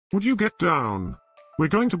Would you get down? We're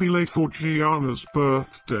going to be late for Gianna's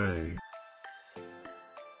birthday.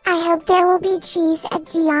 I hope there will be cheese at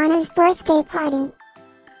Gianna's birthday party.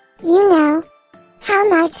 You know how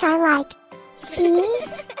much I like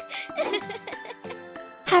cheese.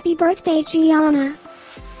 Happy birthday, Gianna.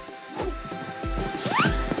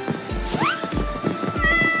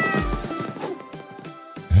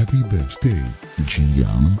 Happy birthday,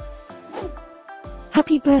 Gianna.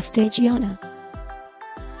 Happy birthday, Gianna.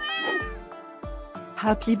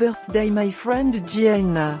 Happy birthday, my friend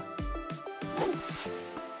Gianna.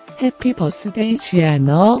 Happy birthday,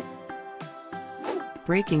 Gianna.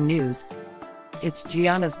 Breaking news. It's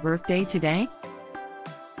Gianna's birthday today.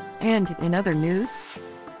 And in other news,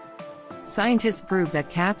 scientists prove that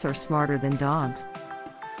cats are smarter than dogs.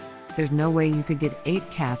 There's no way you could get 8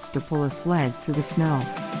 cats to pull a sled through the snow.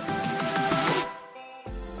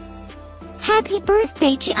 Happy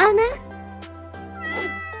birthday, Gianna.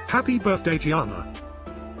 Happy birthday, Gianna.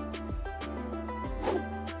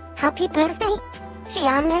 Happy birthday,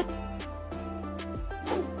 Gianna.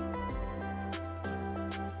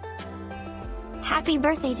 Happy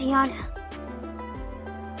birthday, Gianna.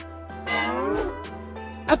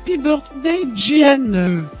 Happy birthday,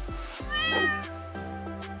 Gianna.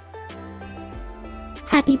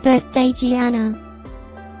 Happy birthday, Gianna.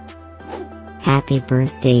 Happy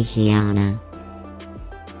birthday, Gianna.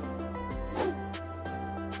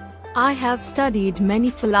 I have studied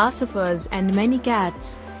many philosophers and many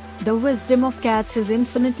cats. The wisdom of cats is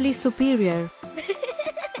infinitely superior.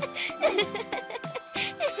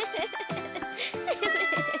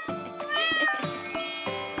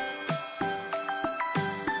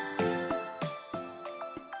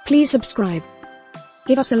 Please subscribe,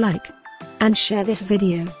 give us a like, and share this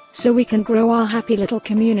video, so we can grow our happy little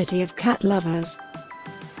community of cat lovers.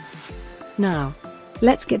 Now,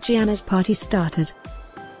 let's get Gianna's party started.